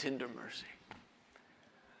 and tender mercy.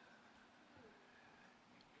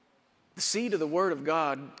 The seed of the Word of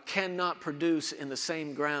God cannot produce in the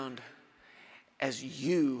same ground as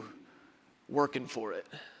you working for it.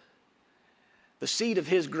 The seed of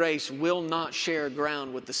His grace will not share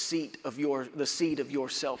ground with the seed of your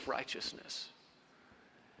self-righteousness.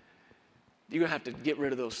 You're going to have to get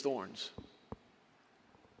rid of those thorns.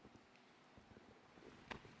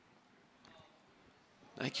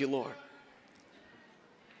 Thank you, Lord.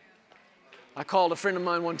 I called a friend of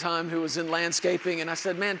mine one time who was in landscaping, and I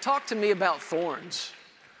said, man, talk to me about thorns.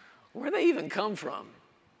 Where do they even come from?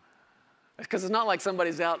 Because it's not like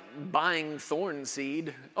somebody's out buying thorn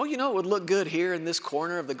seed. Oh, you know, it would look good here in this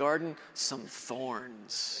corner of the garden? Some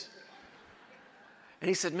thorns. And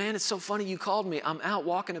he said, man, it's so funny you called me. I'm out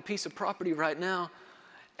walking a piece of property right now,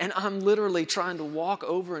 and I'm literally trying to walk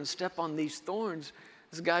over and step on these thorns.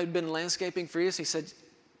 This guy who'd been landscaping for years, he said,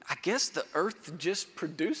 I guess the earth just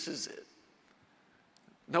produces it.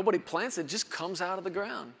 Nobody plants it, just comes out of the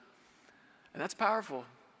ground. And that's powerful.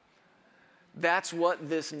 That's what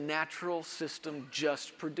this natural system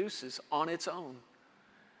just produces on its own.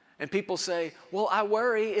 And people say, well, I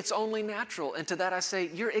worry, it's only natural. And to that I say,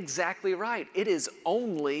 you're exactly right. It is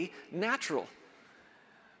only natural.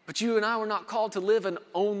 But you and I were not called to live an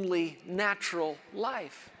only natural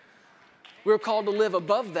life. We're called to live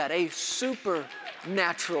above that, a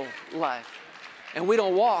supernatural life. And we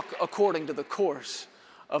don't walk according to the course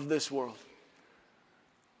of this world.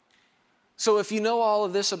 So if you know all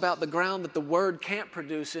of this about the ground that the Word can't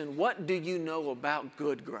produce in, what do you know about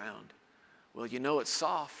good ground? Well, you know it's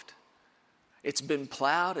soft. It's been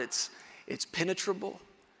plowed, it's penetrable,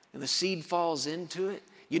 and the seed falls into it.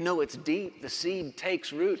 You know it's deep, the seed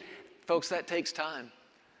takes root. Folks, that takes time.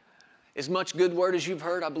 As much good word as you've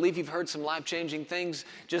heard, I believe you've heard some life-changing things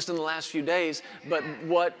just in the last few days, but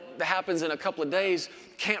what happens in a couple of days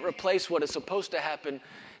can't replace what is supposed to happen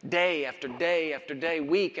day after day after day,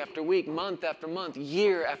 week after week, month after month,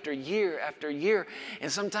 year after year after year.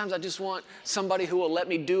 And sometimes I just want somebody who will let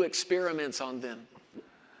me do experiments on them.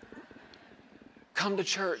 Come to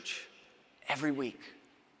church every week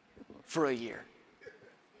for a year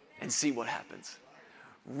and see what happens.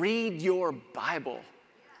 Read your Bible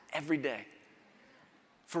every day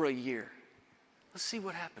for a year. Let's see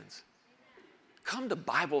what happens. Come to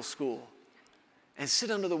Bible school and sit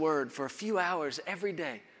under the Word for a few hours every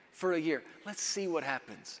day for a year. Let's see what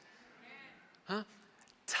happens. Huh?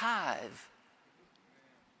 Tithe.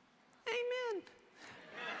 Amen.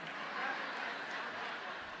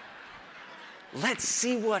 Let's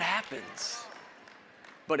see what happens.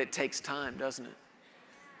 But it takes time, doesn't it?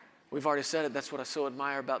 We've already said it. That's what I so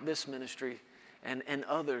admire about this ministry and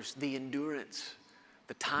others, the endurance,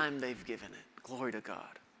 the time they've given it. Glory to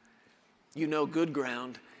God. You know good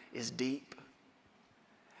ground is deep.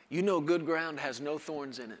 You know good ground has no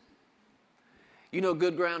thorns in it. You know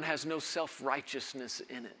good ground has no self-righteousness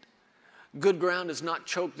in it. Good ground is not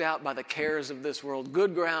choked out by the cares of this world.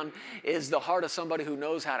 Good ground is the heart of somebody who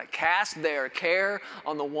knows how to cast their care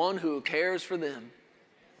on the one who cares for them.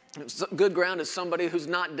 Good ground is somebody who's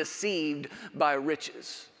not deceived by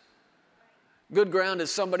riches. Good ground is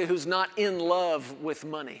somebody who's not in love with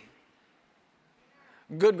money.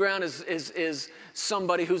 Good ground is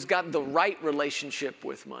somebody who's got the right relationship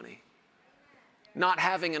with money, not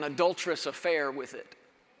having an adulterous affair with it.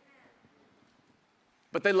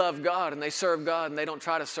 But they love God and they serve God and they don't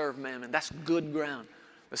try to serve mammon. That's good ground.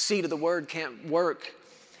 The seed of the Word can't work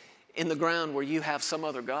in the ground where you have some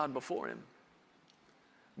other God before Him.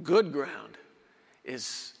 Good ground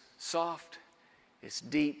is soft, it's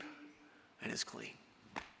deep, and it's clean.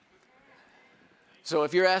 So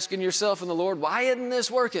if you're asking yourself and the Lord, why isn't this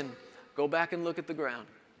working? Go back and look at the ground.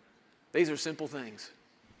 These are simple things.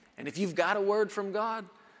 And if you've got a word from God,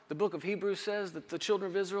 the book of Hebrews says that the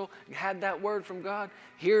children of Israel had that word from God.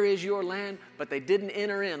 Here is your land, but they didn't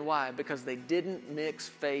enter in. Why? Because they didn't mix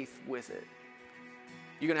faith with it.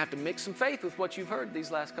 You're going to have to mix some faith with what you've heard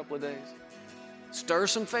these last couple of days. Stir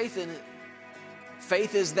some faith in it.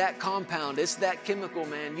 Faith is that compound. It's that chemical,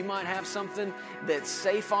 man. You might have something that's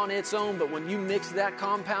safe on its own, but when you mix that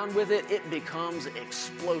compound with it, it becomes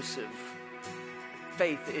explosive.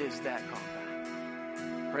 Faith is that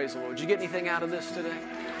compound. Praise the Lord. Did you get anything out of this today?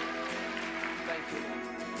 Thank you.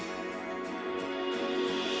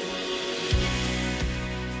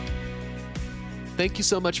 Thank you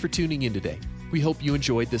so much for tuning in today. We hope you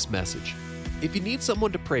enjoyed this message. If you need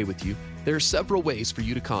someone to pray with you, there are several ways for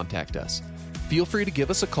you to contact us. Feel free to give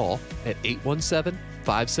us a call at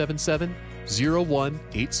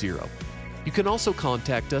 817-577-0180. You can also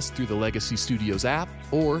contact us through the Legacy Studios app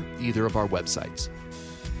or either of our websites.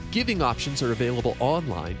 Giving options are available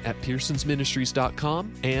online at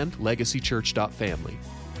pearsonsministries.com and legacychurch.family.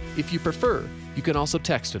 If you prefer, you can also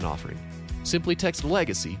text an offering. Simply text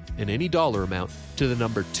Legacy and any dollar amount to the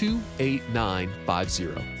number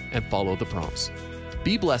 28950 and follow the prompts.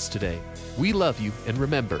 Be blessed today. We love you, and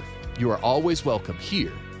remember, you are always welcome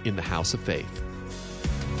here in the House of Faith.